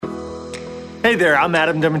Hey there, I'm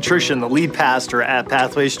Adam Demetrician, the lead pastor at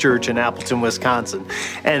Pathways Church in Appleton, Wisconsin,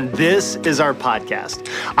 and this is our podcast.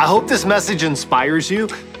 I hope this message inspires you,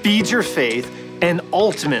 feeds your faith, and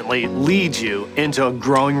ultimately leads you into a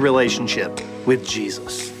growing relationship with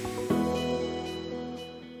Jesus.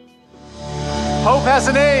 Hope has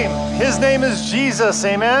a name. His name is Jesus,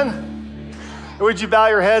 amen? Would you bow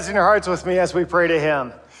your heads and your hearts with me as we pray to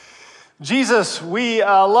him? Jesus, we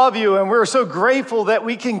love you, and we're so grateful that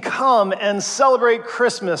we can come and celebrate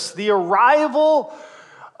Christmas, the arrival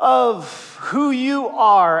of who you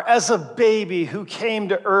are as a baby who came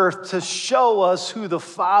to earth to show us who the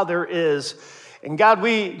Father is. And God,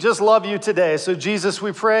 we just love you today. So Jesus,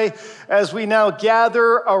 we pray as we now gather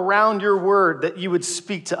around your word that you would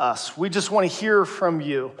speak to us. We just want to hear from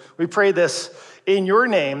you. We pray this in your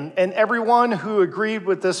name. And everyone who agreed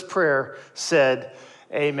with this prayer said,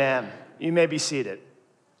 amen. You may be seated.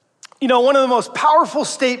 You know, one of the most powerful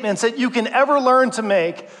statements that you can ever learn to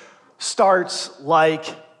make starts like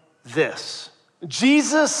this.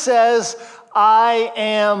 Jesus says, I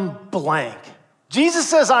am blank. Jesus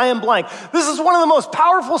says, I am blank. This is one of the most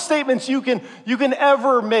powerful statements you can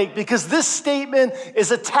ever make because this statement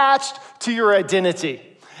is attached to your identity.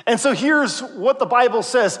 And so here's what the Bible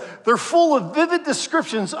says. They're full of vivid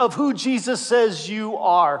descriptions of who Jesus says you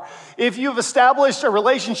are. If you've established a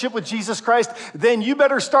relationship with Jesus Christ, then you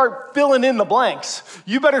better start filling in the blanks.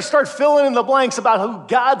 You better start filling in the blanks about who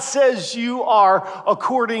God says you are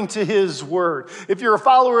according to his word. If you're a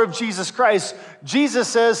follower of Jesus Christ, Jesus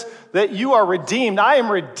says that you are redeemed. I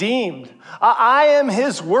am redeemed. I am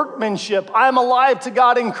his workmanship. I am alive to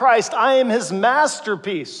God in Christ. I am his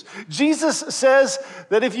masterpiece. Jesus says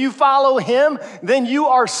that if you follow him, then you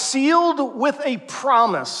are sealed with a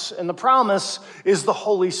promise, and the promise is the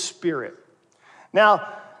Holy Spirit. Now,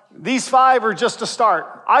 these 5 are just a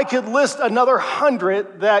start. I could list another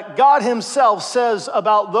 100 that God himself says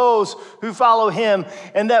about those who follow him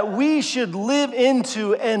and that we should live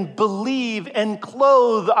into and believe and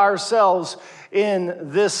clothe ourselves in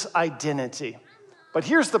this identity. But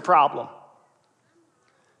here's the problem.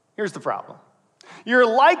 You're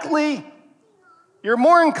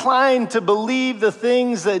more inclined to believe the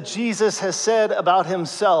things that Jesus has said about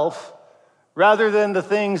himself rather than the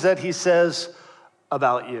things that he says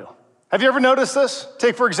about you. Have you ever noticed this?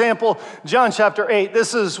 Take, for example, John chapter 8.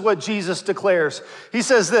 This is what Jesus declares. He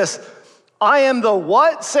says this, I am the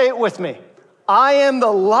what? Say it with me. I am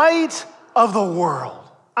the light of the world.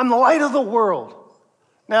 I'm the light of the world.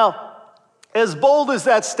 Now, as bold as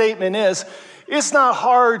that statement is, it's not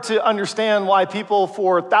hard to understand why people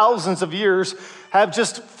for thousands of years have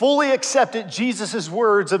just fully accepted Jesus'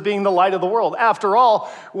 words of being the light of the world. After all,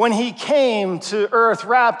 when he came to earth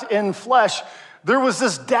wrapped in flesh, there was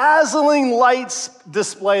this dazzling lights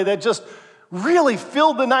display that just really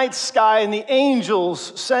filled the night sky, and the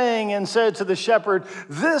angels sang and said to the shepherd,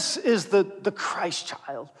 this is the Christ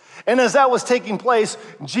child. And as that was taking place,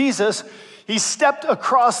 Jesus, he stepped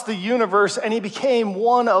across the universe and he became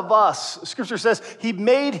one of us. Scripture says he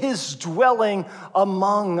made his dwelling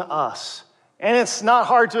among us. And it's not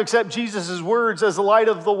hard to accept Jesus' words as the light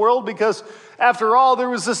of the world because after all, there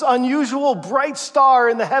was this unusual bright star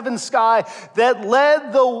in the heaven sky that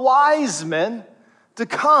led the wise men to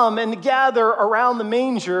come and gather around the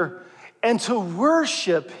manger and to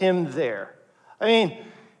worship him there. I mean,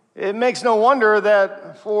 it makes no wonder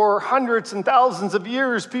that for hundreds and thousands of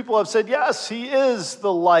years, people have said, yes, he is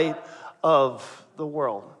the light of the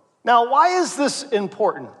world. Now, why is this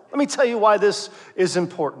important? Let me tell you why this is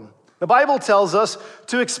important. The Bible tells us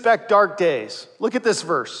to expect dark days. Look at this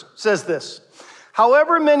verse. It says this,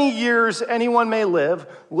 however many years anyone may live,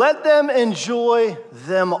 let them enjoy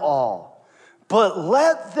them all. But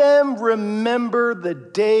let them remember the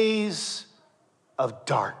days of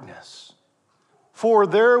darkness, for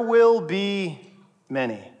there will be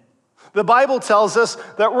many. The Bible tells us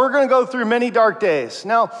that we're going to go through many dark days.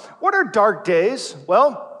 Now, what are dark days?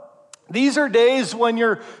 Well, these are days when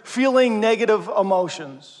you're feeling negative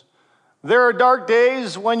emotions. There are dark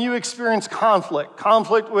days when you experience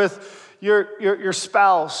conflict with your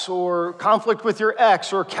spouse, or conflict with your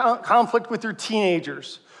ex, or conflict with your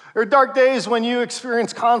teenagers. There are dark days when you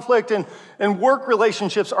experience conflict and work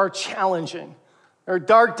relationships are challenging. There are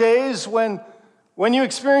dark days when you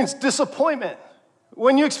experience disappointment.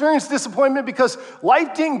 When you experience disappointment because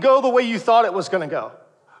life didn't go the way you thought it was going to go.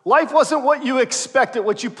 Life wasn't what you expected,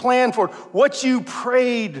 what you planned for, what you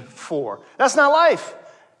prayed for. That's not life.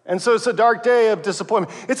 And so it's a dark day of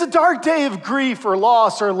disappointment. It's a dark day of grief or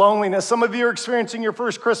loss or loneliness. Some of you are experiencing your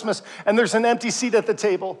first Christmas and there's an empty seat at the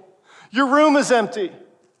table. Your room is empty.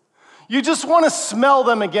 You just want to smell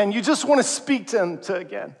them again. You just want to speak to them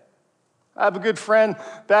again. I have a good friend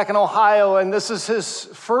back in Ohio, and this is his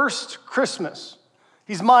first Christmas.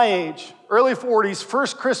 He's my age, early 40s,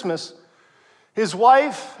 first Christmas. His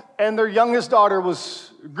wife and their youngest daughter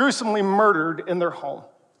was gruesomely murdered in their home.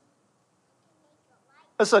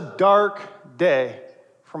 It's a dark day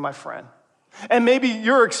for my friend. And maybe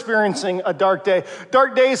you're experiencing a dark day.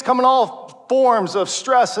 Dark days come in all forms of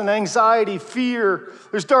stress and anxiety, fear.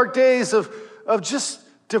 There's dark days of just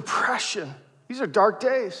depression. These are dark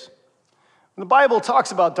days. The Bible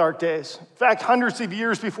talks about dark days. In fact, hundreds of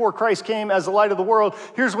years before Christ came as the light of the world,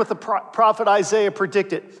 here's what the prophet Isaiah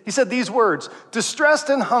predicted. He said these words, "Distressed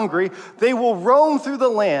and hungry, they will roam through the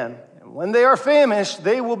land. And when they are famished,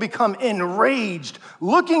 they will become enraged.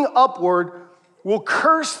 Looking upward, will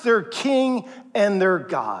curse their king and their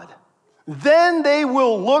God. Then they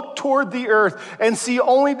will look toward the earth and see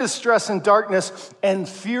only distress and darkness and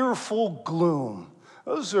fearful gloom."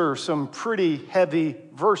 Those are some pretty heavy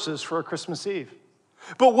verses for a Christmas Eve.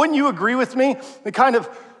 But wouldn't you agree with me? It kind of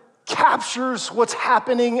captures what's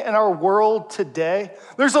happening in our world today.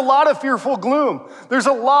 There's a lot of fearful gloom. There's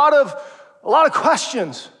a lot of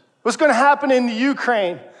questions. What's going to happen in the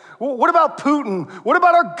Ukraine? What about Putin? What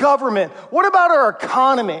about our government? What about our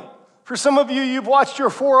economy? For some of you, you've watched your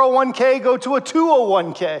 401k go to a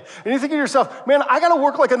 201k. And you think to yourself, man, I got to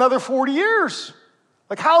work like another 40 years.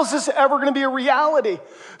 Like, how is this ever going to be a reality?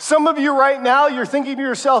 Some of you right now, you're thinking to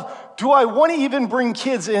yourself, do I want to even bring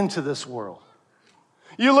kids into this world?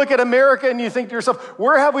 You look at America and you think to yourself,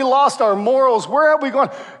 where have we lost our morals? Where have we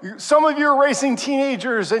gone? Some of you are raising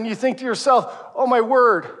teenagers and you think to yourself, oh my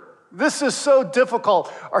word, this is so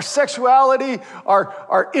difficult. Our sexuality,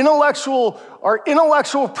 our intellectual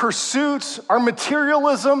pursuits, our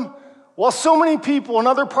materialism. While so many people in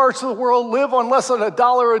other parts of the world live on less than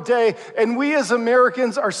 $1 a day, and we as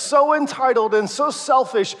Americans are so entitled and so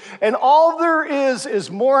selfish, and all there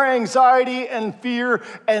is more anxiety and fear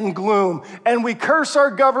and gloom. And we curse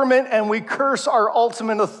our government and we curse our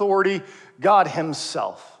ultimate authority, God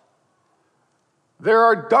Himself. There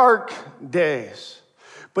are dark days,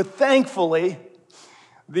 but thankfully,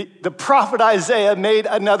 the prophet Isaiah made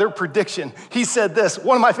another prediction. He said this,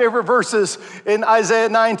 one of my favorite verses in Isaiah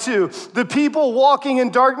 9:2. The people walking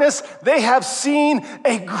in darkness, they have seen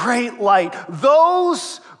a great light.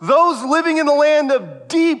 Those living in the land of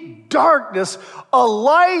deep darkness, a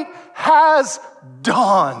light has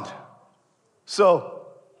dawned. So,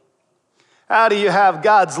 how do you have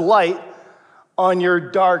God's light on your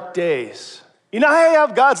dark days? You know how you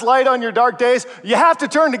have God's light on your dark days? You have to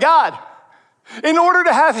turn to God. In order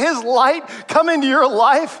to have His light come into your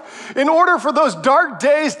life, in order for those dark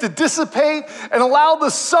days to dissipate and allow the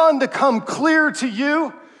sun to come clear to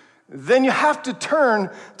you, then you have to turn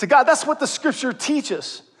to God. That's what the scripture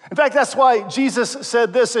teaches. In fact, that's why Jesus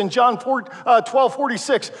said this in John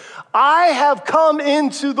 12:46. I have come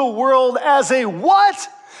into the world as a what?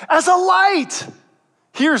 As a light.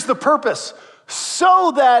 Here's the purpose.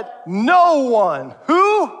 So that no one,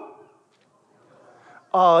 who?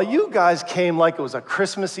 You guys came like it was a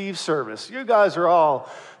Christmas Eve service. You guys are all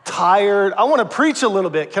tired. I want to preach a little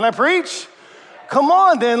bit. Can I preach? Come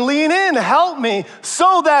on then, lean in, help me.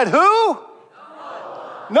 So that who?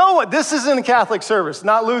 No one. This isn't a Catholic service,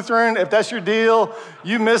 not Lutheran. If that's your deal,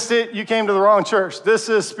 you missed it. You came to the wrong church. This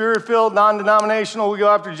is Spirit-filled, non-denominational. We go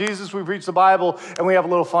after Jesus, we preach the Bible, and we have a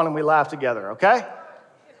little fun and we laugh together, okay?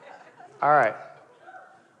 All right.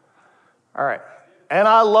 And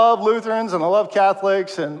I love Lutherans and I love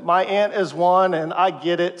Catholics, and my aunt is one, and I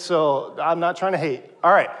get it, so I'm not trying to hate.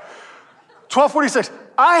 All right, 12:46.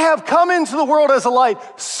 I have come into the world as a light,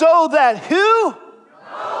 so that who? No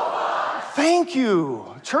one. Thank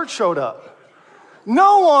you. Church showed up.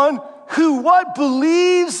 No one who what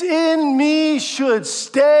believes in me should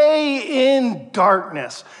stay in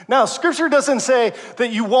darkness. Now, Scripture doesn't say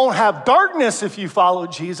that you won't have darkness if you follow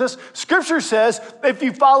Jesus. Scripture says if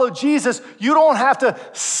you follow Jesus, you don't have to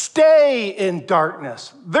stay in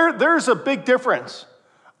darkness. There's a big difference.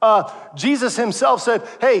 Jesus Himself said,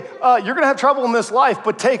 hey, you're going to have trouble in this life,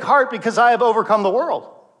 but take heart because I have overcome the world.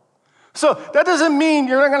 So that doesn't mean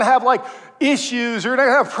you're not going to have like issues, you're not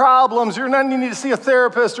going to have problems, you're not going to need to see a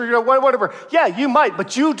therapist or whatever. Yeah, you might,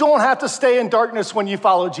 but you don't have to stay in darkness when you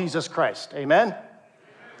follow Jesus Christ. Amen?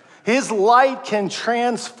 His light can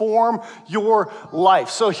transform your life.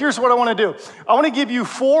 So here's what I want to do. I want to give you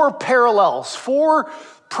 4 parallels, 4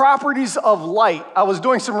 properties of light. I was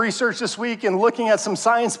doing some research this week and looking at some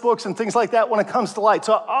science books and things like that when it comes to light.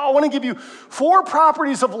 So I want to give you 4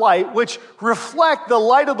 properties of light which reflect the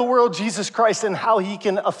light of the world, Jesus Christ, and how He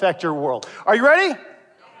can affect your world. Are you ready?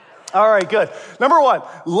 All right, good. Number one,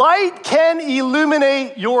 light can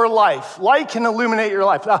illuminate your life. Light can illuminate your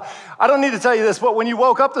life. Now, I don't need to tell you this, but when you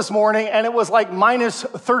woke up this morning and it was like minus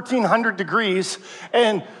 1,300 degrees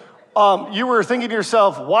and you were thinking to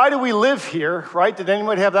yourself, why do we live here, right? Did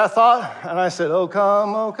anybody have that thought? And I said, oh,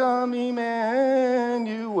 come,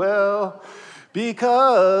 Emmanuel,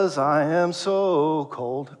 because I am so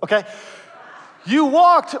cold. Okay? You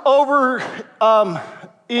walked over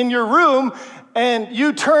in your room and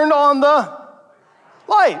you turned on the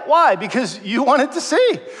light. Why? Because you wanted to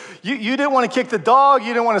see. You didn't want to kick the dog. You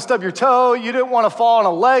didn't want to stub your toe. You didn't want to fall on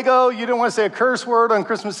a Lego. You didn't want to say a curse word on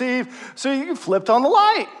Christmas Eve. So you flipped on the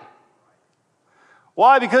light.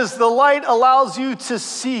 Why? Because the light allows you to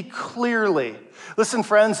see clearly. Listen,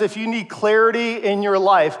 friends, if you need clarity in your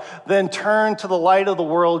life, then turn to the light of the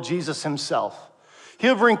world, Jesus himself.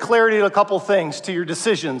 He'll bring clarity to a couple things, to your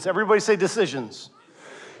decisions. Everybody say decisions.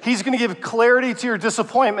 He's going to give clarity to your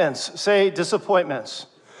disappointments. Say disappointments.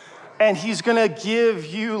 And he's going to give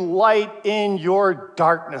you light in your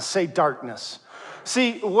darkness. Say darkness.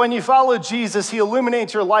 See, when you follow Jesus, he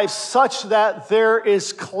illuminates your life such that there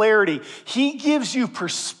is clarity. He gives you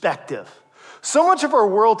perspective. So much of our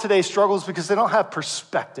world today struggles because they don't have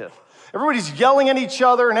perspective. Everybody's yelling at each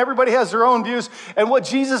other and everybody has their own views. And what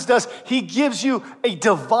Jesus does, he gives you a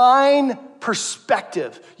divine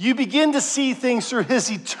perspective. You begin to see things through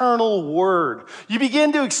his eternal word. You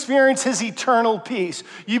begin to experience his eternal peace.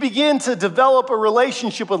 You begin to develop a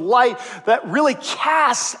relationship with light that really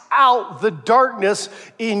casts out the darkness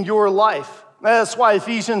in your life. That's why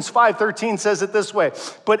Ephesians 5:13 says it this way,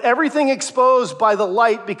 but everything exposed by the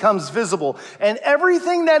light becomes visible, and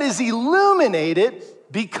everything that is illuminated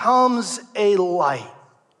becomes a light.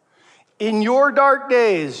 In your dark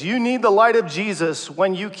days, you need the light of Jesus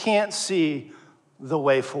when you can't see the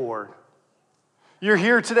way forward. You're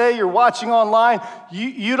here today, you're watching online,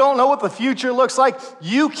 you don't know what the future looks like,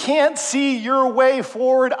 you can't see your way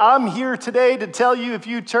forward. I'm here today to tell you if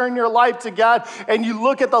you turn your life to God and you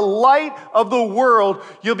look at the light of the world,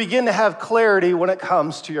 you'll begin to have clarity when it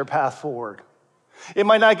comes to your path forward. It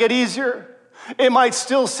might not get easier. It might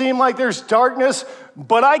still seem like there's darkness,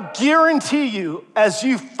 but I guarantee you, as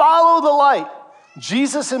you follow the light,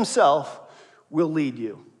 Jesus himself will lead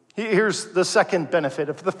you. Here's the second benefit.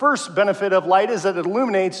 If the first benefit of light is that it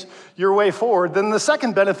illuminates your way forward, then the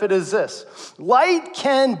second benefit is this. Light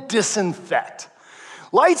can disinfect.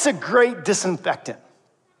 Light's a great disinfectant.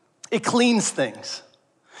 It cleans things.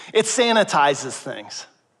 It sanitizes things.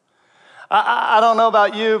 I don't know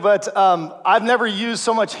about you, but I've never used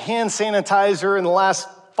so much hand sanitizer in the last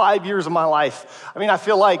 5 years of my life. I mean, I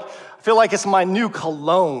feel like it's my new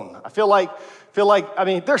cologne. I feel like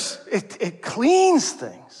it cleans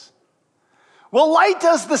things. Well, light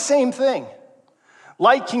does the same thing.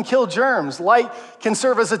 Light can kill germs. Light can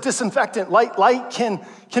serve as a disinfectant. Light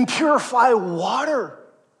can purify water.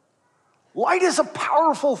 Light is a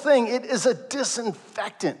powerful thing. It is a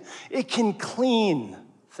disinfectant. It can clean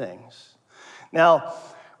things. Now,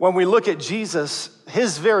 when we look at Jesus,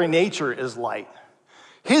 his very nature is light.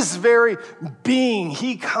 His very being,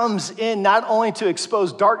 he comes in not only to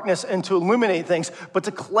expose darkness and to illuminate things, but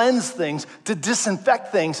to cleanse things, to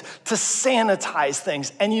disinfect things, to sanitize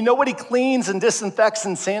things. And you know what he cleans and disinfects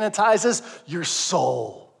and sanitizes? Your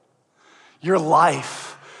soul, your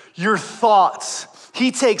life, your thoughts.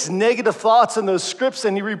 He takes negative thoughts in those scripts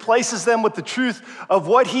and he replaces them with the truth of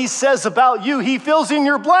what he says about you. He fills in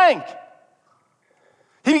your blank.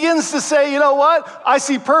 He begins to say, you know what? I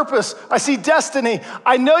see purpose. I see destiny.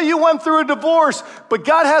 I know you went through a divorce, but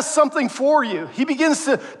God has something for you. He begins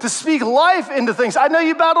to speak life into things. I know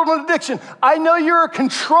you battled an addiction. I know you're a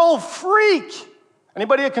control freak.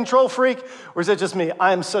 Anybody a control freak? Or is that just me?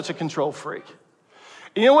 I am such a control freak.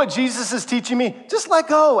 And you know what Jesus is teaching me? Just let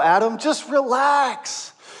go, Adam. Just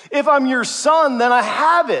relax. If I'm your son, then I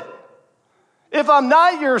have it. If I'm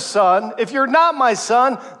not your son, if you're not my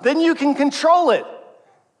son, then you can control it.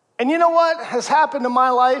 And you know what has happened in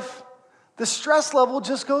my life? The stress level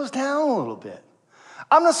just goes down a little bit.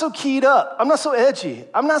 I'm not so keyed up. I'm not so edgy.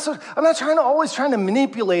 I'm not always trying to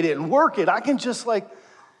manipulate it and work it. I can just God's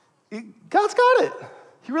got it.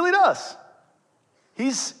 He really does.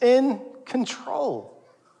 He's in control.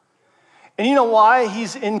 And you know why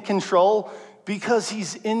he's in control? Because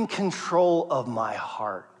he's in control of my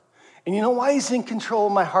heart. And you know why he's in control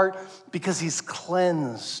of my heart? Because he's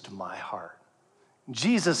cleansed my heart.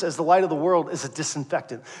 Jesus, as the light of the world, is a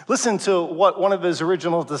disinfectant. Listen to what one of his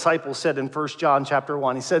original disciples said in 1 John chapter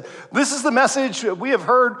 1. He said, this is the message we have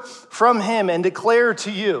heard from him and declare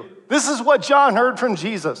to you. This is what John heard from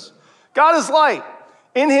Jesus. God is light.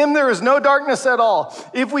 In him there is no darkness at all.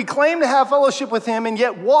 If we claim to have fellowship with him and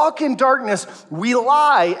yet walk in darkness, we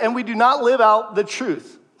lie and we do not live out the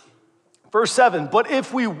truth. Verse 7, but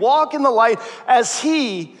if we walk in the light as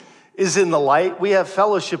he is in the light, we have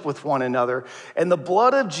fellowship with one another, and the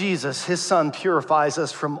blood of Jesus, his son, purifies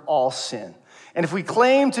us from all sin. And if we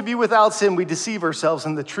claim to be without sin, we deceive ourselves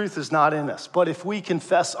and the truth is not in us. But if we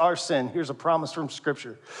confess our sin, here's a promise from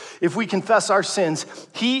Scripture. If we confess our sins,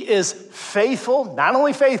 he is faithful, not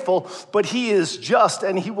only faithful, but he is just,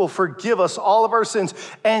 and he will forgive us all of our sins,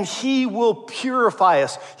 and he will purify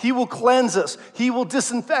us. He will cleanse us. He will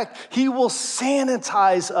disinfect. He will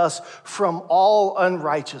sanitize us from all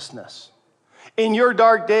unrighteousness. In your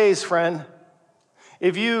dark days, friend,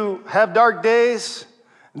 if you have dark days,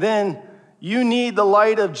 then you need the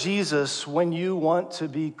light of Jesus when you want to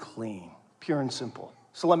be clean, pure and simple.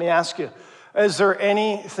 So let me ask you, is there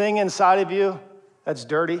anything inside of you that's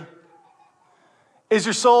dirty? Is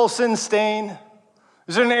your soul sin-stained?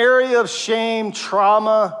 Is there an area of shame,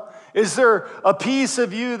 trauma? Is there a piece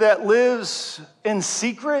of you that lives in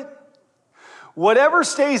secret? Whatever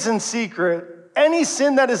stays in secret, any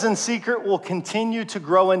sin that is in secret will continue to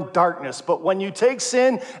grow in darkness. But when you take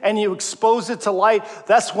sin and you expose it to light,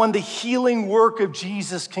 that's when the healing work of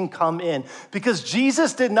Jesus can come in. Because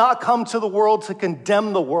Jesus did not come to the world to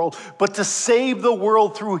condemn the world, but to save the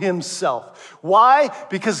world through himself. Why?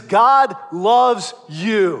 Because God loves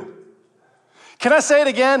you. Can I say it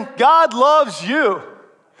again? God loves you.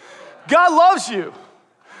 God loves you.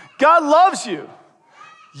 God loves you.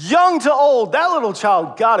 Young to old, that little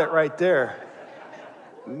child got it right there.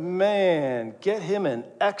 Man, get him an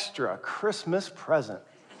extra Christmas present.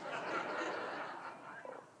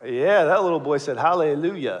 Yeah, that little boy said,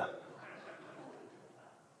 hallelujah.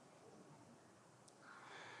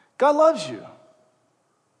 God loves you.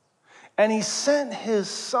 And he sent his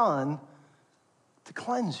son to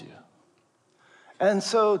cleanse you. And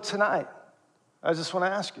so tonight, I just want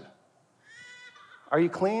to ask you, are you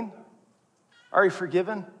clean? Are you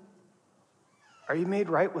forgiven? Are you made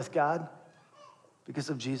right with God because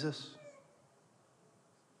of Jesus?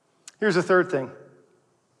 Here's the third thing.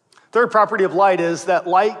 Third property of light is that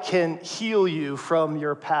light can heal you from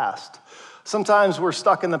your past. Sometimes we're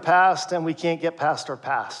stuck in the past and we can't get past our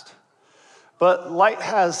past. But light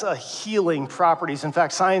has healing properties. In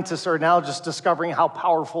fact, scientists are now just discovering how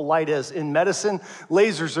powerful light is. In medicine,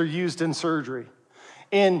 lasers are used in surgery.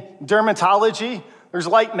 In dermatology, there's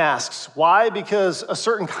light masks. Why? Because a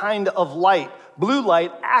certain kind of light, blue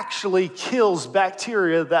light, actually kills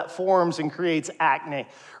bacteria that forms and creates acne.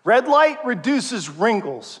 Red light reduces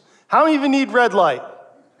wrinkles. How many of you need red light?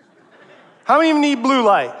 How many of you need blue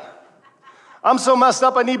light? I'm so messed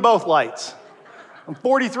up, I need both lights. I'm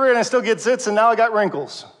 43 and I still get zits and now I got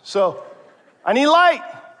wrinkles. So I need light.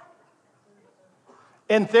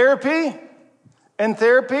 In therapy,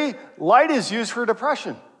 light is used for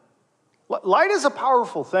depression. Light is a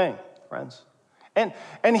powerful thing, friends. And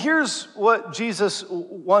here's what Jesus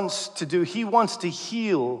wants to do. He wants to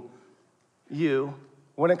heal you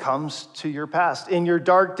when it comes to your past. In your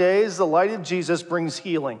dark days, the light of Jesus brings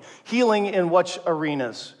healing. Healing in which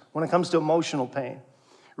arenas? When it comes to emotional pain,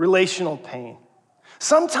 relational pain,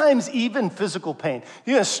 sometimes even physical pain.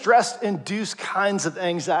 You know, stress-induced kinds of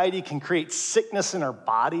anxiety can create sickness in our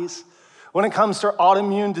bodies. When it comes to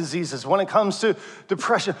autoimmune diseases, when it comes to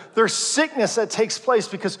depression, there's sickness that takes place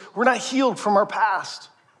because we're not healed from our past.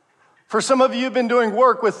 For some of you, you've been doing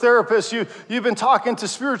work with therapists. You've been talking to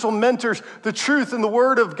spiritual mentors, the truth and the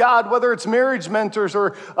word of God, whether it's marriage mentors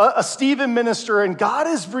or a Stephen minister, and God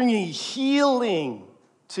is bringing healing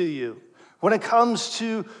to you when it comes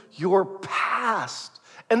to your past.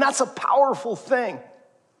 And that's a powerful thing.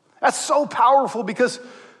 That's so powerful because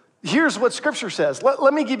here's what Scripture says.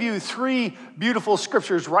 Let me give you three beautiful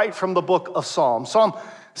scriptures right from the book of Psalms. Psalm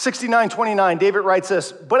 69:29, David writes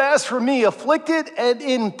this, "But as for me, afflicted and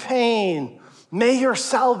in pain, may your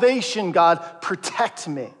salvation, God, protect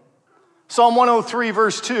me." Psalm 103,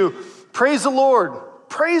 verse 2, praise the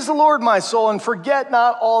Lord, my soul, and forget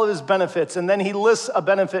not all of his benefits. And then he lists a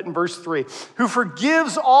benefit in verse 3, who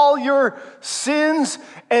forgives all your sins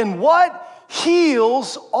and what?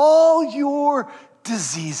 Heals all your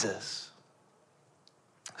diseases.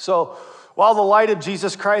 So while the light of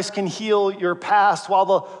Jesus Christ can heal your past, while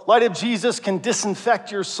the light of Jesus can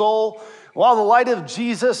disinfect your soul, while the light of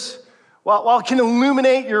Jesus, while it can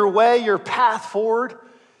illuminate your way, your path forward,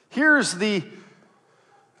 here's the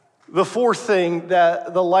fourth thing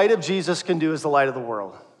that the light of Jesus can do is the light of the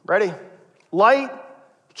world. Ready? Light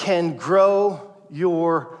can grow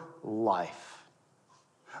your life.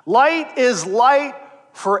 Light is light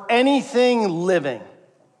for anything living.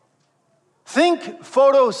 Think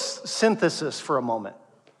photosynthesis for a moment.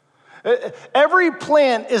 Every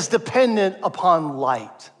plant is dependent upon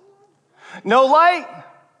light. No light,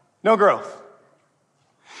 no growth.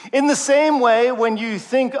 In the same way, when you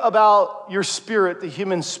think about your spirit, the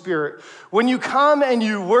human spirit, when you come and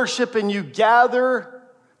you worship and you gather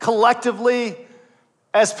collectively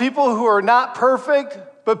as people who are not perfect,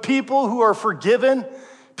 but people who are forgiven,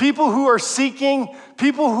 people who are seeking,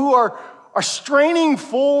 people who are straining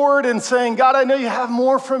forward and saying, God, I know you have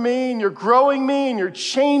more for me, and you're growing me, and you're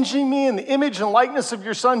changing me in the image and likeness of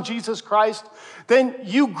your Son, Jesus Christ, then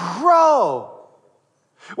you grow.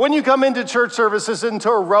 When you come into church services, into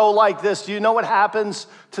a row like this, do you know what happens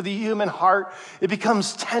to the human heart? It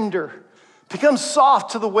becomes tender. It becomes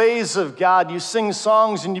soft to the ways of God. You sing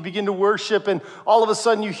songs and you begin to worship, and all of a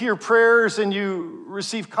sudden you hear prayers and you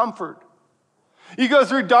receive comfort. You go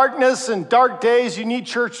through darkness and dark days, you need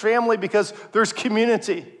church family because there's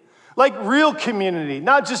community. Like real community,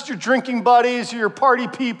 not just your drinking buddies or your party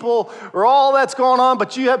people or all that's going on,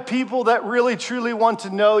 but you have people that really truly want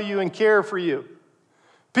to know you and care for you.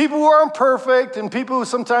 People who aren't perfect and people who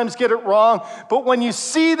sometimes get it wrong, but when you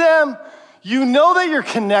see them, you know that you're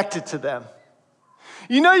connected to them.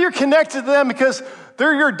 You know you're connected to them because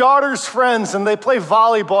they're your daughter's friends and they play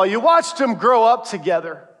volleyball. You watched them grow up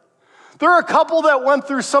together. There are a couple that went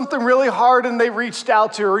through something really hard and they reached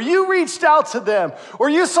out to her, or you reached out to them,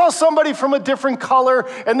 or you saw somebody from a different color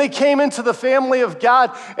and they came into the family of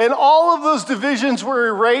God, and all of those divisions were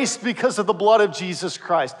erased because of the blood of Jesus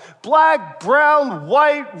Christ. Black, brown,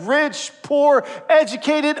 white, rich, poor,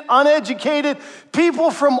 educated, uneducated,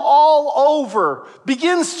 people from all over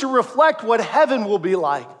begins to reflect what heaven will be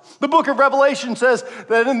like. The book of Revelation says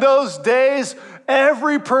that in those days,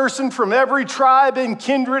 every person from every tribe and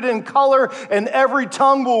kindred and color and every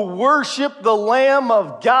tongue will worship the Lamb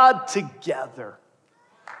of God together.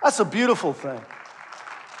 That's a beautiful thing.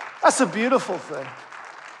 That's a beautiful thing.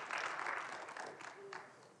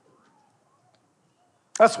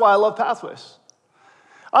 That's why I love Pathways.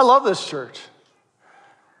 I love this church.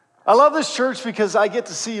 I love this church because I get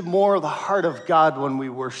to see more of the heart of God when we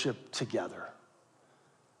worship together.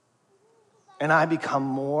 And I become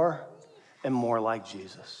more and more like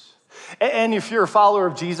Jesus. And if you're a follower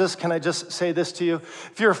of Jesus, can I just say this to you?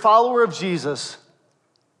 If you're a follower of Jesus,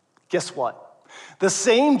 guess what? The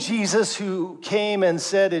same Jesus who came and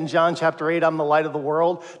said in John chapter 8, I'm the light of the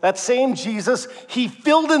world, that same Jesus, he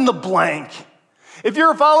filled in the blank. If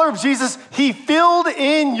you're a follower of Jesus, he filled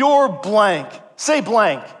in your blank. Say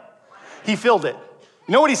blank. He filled it.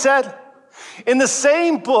 You know what he said? In the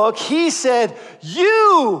same book, he said,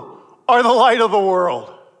 you are the light of the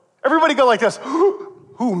world. Everybody go like this.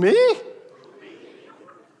 Who, me?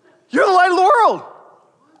 You're the light of the world.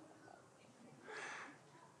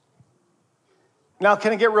 Now,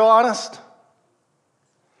 can I get real honest?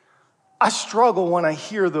 I struggle when I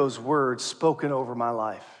hear those words spoken over my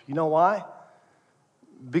life. You know why?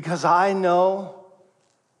 Because I know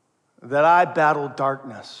that I battle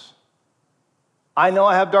darkness. I know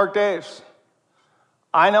I have dark days.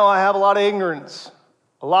 I know I have a lot of ignorance,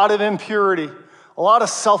 a lot of impurity, a lot of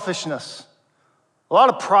selfishness, a lot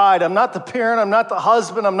of pride. I'm not the parent, I'm not the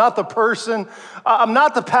husband, I'm not the person, I'm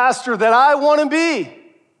not the pastor that I want to be.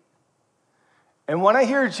 And when I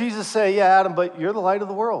hear Jesus say, yeah, Adam, but you're the light of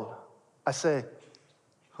the world, I say,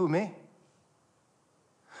 who, me?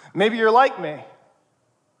 Maybe you're like me.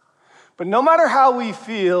 But no matter how we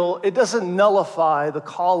feel, it doesn't nullify the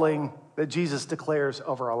calling that Jesus declares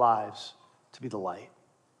over our lives to be the light.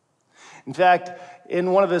 In fact,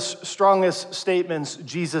 in one of his strongest statements,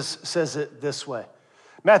 Jesus says it this way.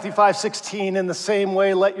 Matthew 5:16, in the same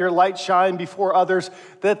way, let your light shine before others,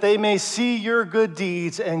 that they may see your good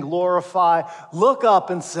deeds and glorify. Look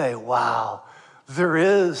up and say, wow, there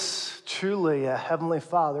is truly a Heavenly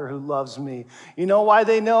Father who loves me. You know why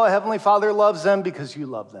they know a Heavenly Father loves them? Because you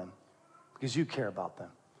love them, because you care about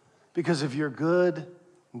them, because of your good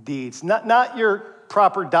deeds. Not your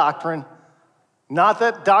proper doctrine, not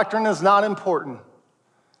that doctrine is not important,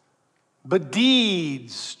 but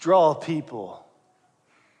deeds draw people.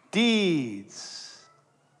 Deeds.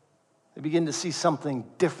 They begin to see something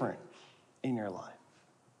different in your life.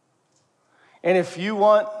 And if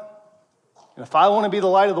I want to be the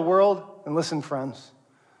light of the world, and listen, friends,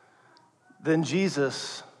 then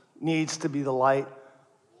Jesus needs to be the light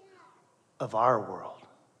of our world,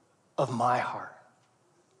 of my heart,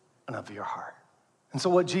 and of your heart. And so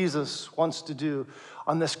what Jesus wants to do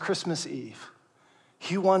on this Christmas Eve,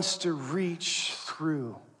 he wants to reach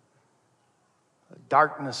through the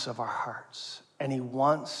darkness of our hearts, and he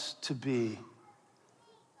wants to be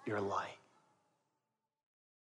your light.